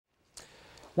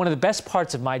One of the best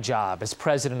parts of my job as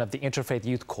president of the Interfaith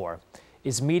Youth Core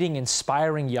is meeting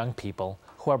inspiring young people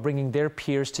who are bringing their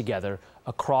peers together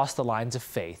across the lines of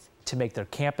faith to make their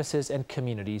campuses and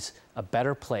communities a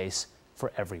better place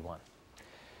for everyone.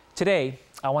 Today,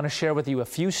 I want to share with you a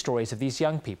few stories of these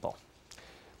young people.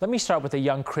 Let me start with a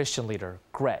young Christian leader,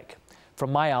 Greg,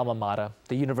 from my alma mater,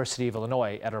 the University of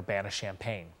Illinois at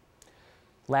Urbana-Champaign.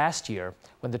 Last year,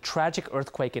 when the tragic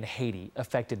earthquake in Haiti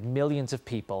affected millions of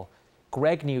people,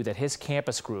 Greg knew that his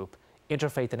campus group,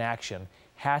 Interfaith in Action,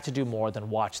 had to do more than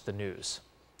watch the news.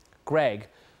 Greg,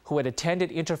 who had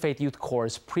attended Interfaith Youth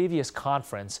Core's previous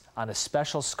conference on a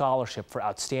special scholarship for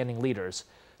outstanding leaders,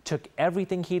 took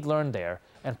everything he'd learned there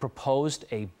and proposed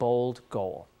a bold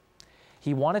goal.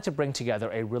 He wanted to bring together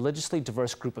a religiously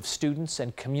diverse group of students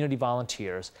and community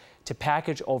volunteers to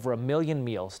package over 1 million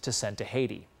meals to send to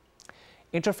Haiti.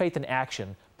 Interfaith in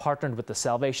Action partnered with the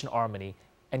Salvation Army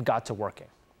and got to working.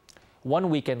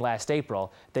 One weekend last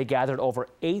April, they gathered over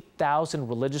 8,000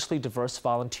 religiously diverse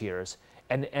volunteers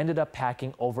and ended up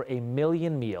packing over 1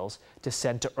 million meals to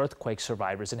send to earthquake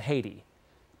survivors in Haiti.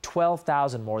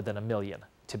 12,000 more than 1 million,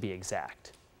 to be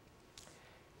exact.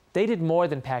 They did more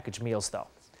than package meals, though.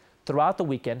 Throughout the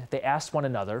weekend, they asked one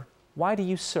another, "Why do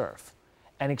you serve?"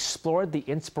 and explored the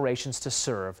inspirations to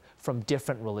serve from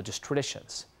different religious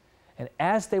traditions. And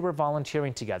as they were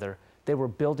volunteering together, they were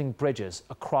building bridges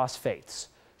across faiths,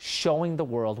 showing the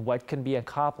world what can be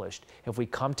accomplished if we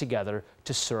come together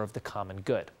to serve the common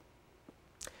good.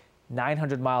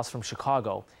 900 miles from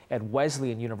Chicago, at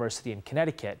Wesleyan University in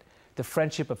Connecticut, the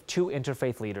friendship of two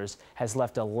interfaith leaders has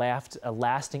left a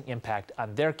lasting impact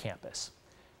on their campus.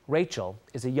 Rachel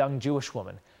is a young Jewish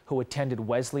woman who attended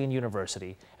Wesleyan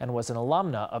University and was an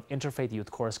alumna of Interfaith Youth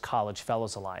Core's College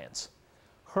Fellows Alliance.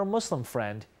 Her Muslim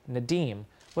friend, Nadim,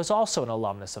 was also an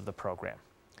alumnus of the program.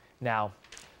 Now,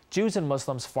 Jews and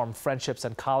Muslims form friendships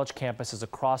on college campuses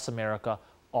across America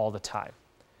all the time.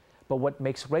 But what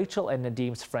makes Rachel and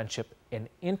Nadim's friendship an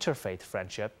interfaith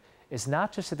friendship is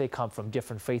not just that they come from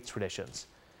different faith traditions,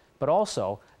 but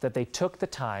also that they took the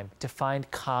time to find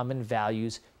common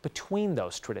values between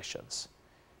those traditions.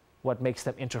 What makes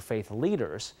them interfaith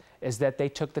leaders is that they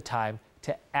took the time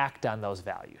to act on those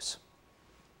values.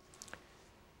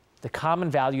 The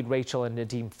common value Rachel and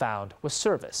Nadim found was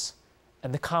service,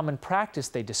 and the common practice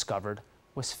they discovered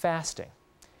was fasting.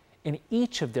 In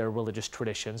each of their religious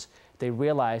traditions, they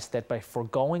realized that by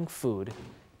foregoing food,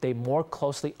 they more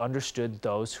closely understood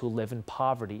those who live in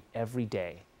poverty every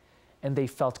day, and they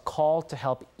felt called to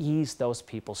help ease those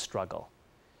people's struggle.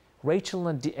 Rachel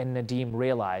and Nadim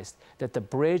realized that the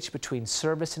bridge between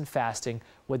service and fasting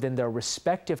within their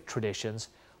respective traditions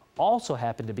also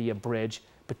happened to be a bridge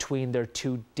between their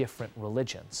two different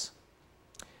religions.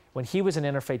 When he was an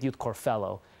Interfaith Youth Core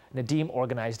Fellow, Nadim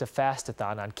organized a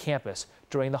fast-a-thon on campus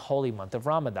during the holy month of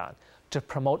Ramadan to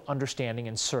promote understanding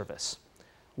and service.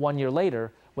 1 year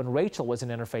later, when Rachel was an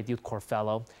Interfaith Youth Core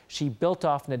Fellow, she built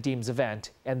off Nadim's event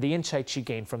and the insight she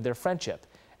gained from their friendship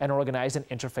and organized an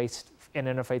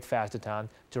interfaith fast-a-thon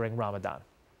during Ramadan.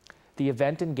 The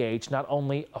event engaged not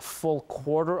only a full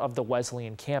quarter of the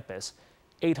Wesleyan campus,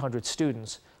 800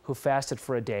 students, who fasted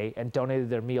for a day and donated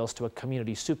their meals to a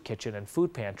community soup kitchen and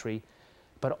food pantry,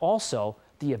 but also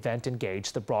the event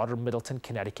engaged the broader Middleton,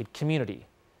 Connecticut community.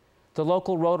 The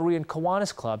local Rotary and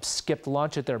Kiwanis clubs skipped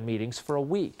lunch at their meetings for a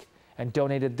week and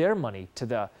donated their money to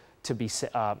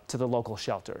the local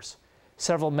shelters.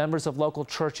 Several members of local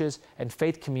churches and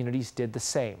faith communities did the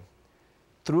same.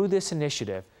 Through this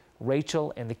initiative,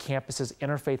 Rachel and the campus's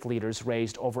interfaith leaders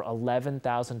raised over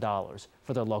 $11,000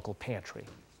 for their local pantry.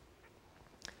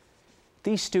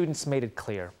 These students made it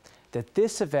clear that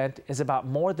this event is about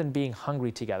more than being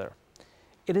hungry together.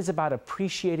 It is about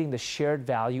appreciating the shared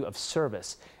value of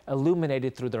service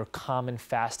illuminated through their common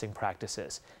fasting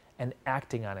practices and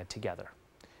acting on it together.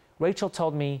 Rachel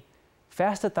told me,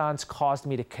 "Fast-a-thons caused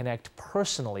me to connect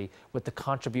personally with the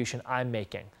contribution I'm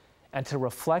making and to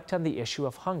reflect on the issue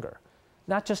of hunger,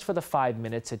 not just for the 5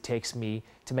 minutes it takes me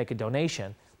to make a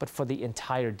donation, but for the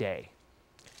entire day."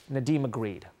 Nadim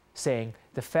agreed, saying,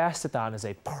 "The fast-a-thon is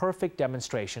a perfect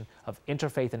demonstration of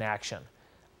interfaith in action.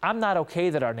 I'm not okay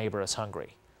that our neighbor is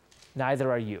hungry.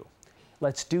 Neither are you.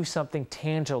 Let's do something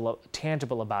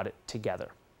tangible about it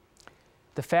together."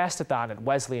 The fast-a-thon at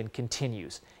Wesleyan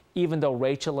continues, even though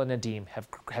Rachel and Nadim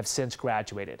have since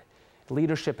graduated.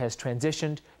 Leadership has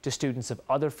transitioned to students of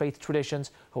other faith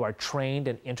traditions who are trained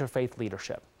in interfaith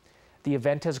leadership. The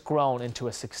event has grown into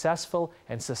a successful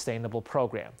and sustainable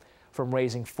program, from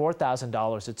raising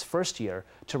 $4,000 its first year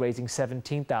to raising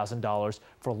 $17,000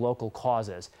 for local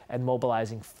causes and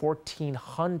mobilizing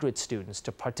 1,400 students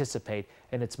to participate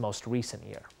in its most recent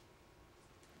year.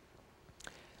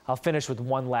 I'll finish with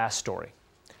one last story.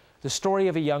 The story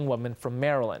of a young woman from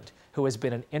Maryland who has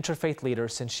been an interfaith leader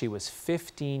since she was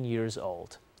 15 years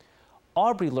old.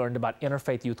 Aubrey learned about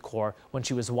Interfaith Youth Core when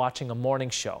she was watching a morning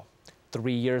show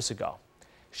 3 years ago.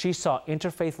 She saw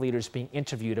interfaith leaders being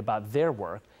interviewed about their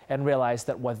work and realized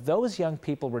that what those young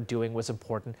people were doing was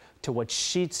important to what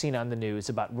she'd seen on the news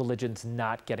about religions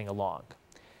not getting along.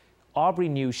 Aubrey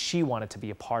knew she wanted to be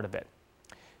a part of it.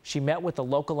 She met with the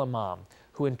local imam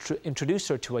who introduced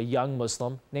her to a young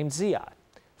Muslim named Ziad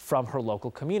from her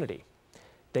local community.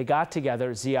 They got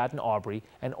together, Ziad and Aubrey,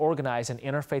 and organized an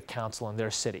interfaith council in their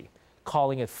city,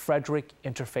 calling it Frederick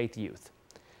Interfaith Youth.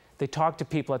 They talked to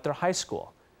people at their high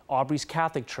school, Aubrey's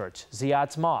Catholic church,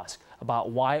 Ziad's mosque,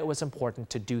 about why it was important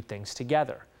to do things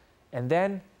together. And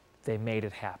then they made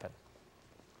it happen.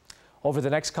 Over the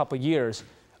next couple of years,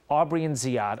 Aubrey and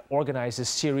Ziad organized a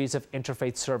series of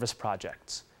interfaith service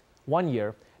projects. One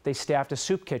year, they staffed a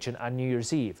soup kitchen on New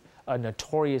Year's Eve, a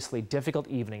notoriously difficult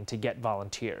evening to get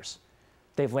volunteers.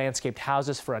 They've landscaped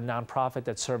houses for a nonprofit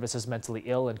that services mentally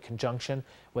ill in conjunction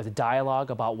with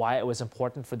dialogue about why it was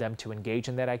important for them to engage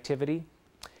in that activity.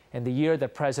 And the year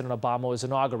that President Obama was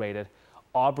inaugurated,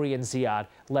 Aubrey and Ziad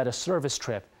led a service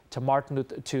trip to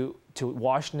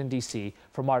Washington, D.C.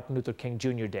 for Martin Luther King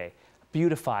Jr. Day,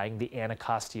 beautifying the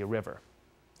Anacostia River.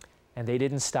 And they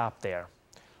didn't stop there.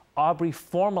 Aubrey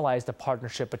formalized a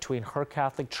partnership between her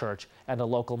Catholic church and a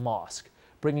local mosque,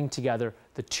 bringing together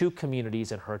the two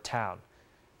communities in her town.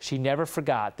 She never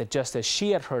forgot that just as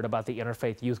she had heard about the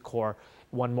Interfaith Youth Core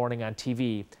one morning on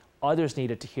TV, others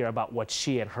needed to hear about what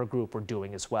she and her group were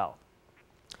doing as well.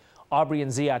 Aubrey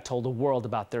and Ziad told the world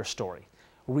about their story,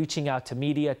 reaching out to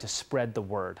media to spread the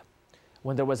word.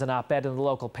 When there was an op-ed in the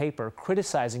local paper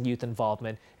criticizing youth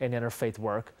involvement in interfaith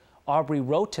work, Aubrey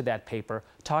wrote to that paper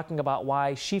talking about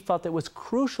why she felt it was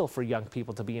crucial for young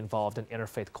people to be involved in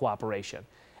interfaith cooperation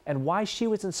and why she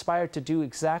was inspired to do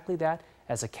exactly that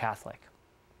as a Catholic.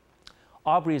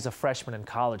 Aubrey is a freshman in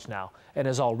college now and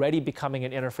is already becoming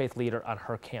an interfaith leader on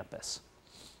her campus.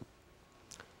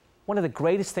 One of the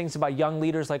greatest things about young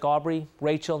leaders like Aubrey,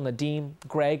 Rachel, Nadim,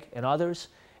 Greg, and others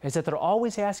is that they're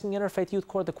always asking Interfaith Youth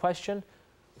Core the question,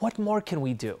 what more can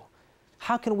we do?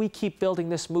 How can we keep building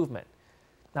this movement?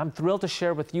 And I'm thrilled to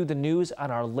share with you the news on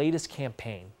our latest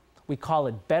campaign. We call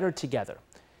it Better Together,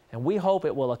 and we hope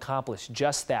it will accomplish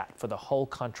just that for the whole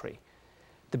country.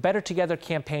 The Better Together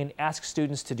campaign asks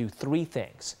students to do 3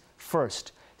 things.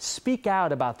 First, speak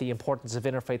out about the importance of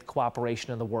interfaith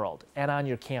cooperation in the world and on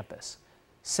your campus.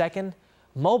 Second,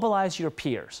 mobilize your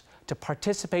peers to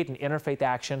participate in interfaith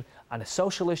action on a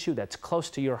social issue that's close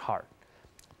to your heart.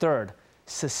 Third,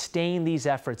 sustain these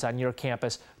efforts on your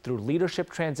campus through leadership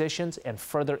transitions and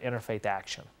further interfaith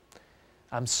action.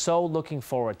 I'm so looking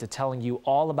forward to telling you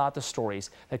all about the stories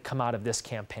that come out of this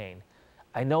campaign.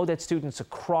 I know that students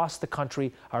across the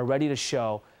country are ready to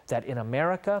show that in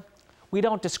America, we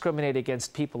don't discriminate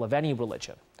against people of any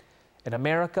religion. In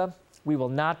America, we will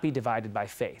not be divided by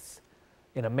faith.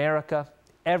 In America,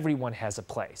 everyone has a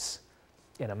place.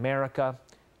 In America,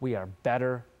 we are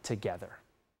better together.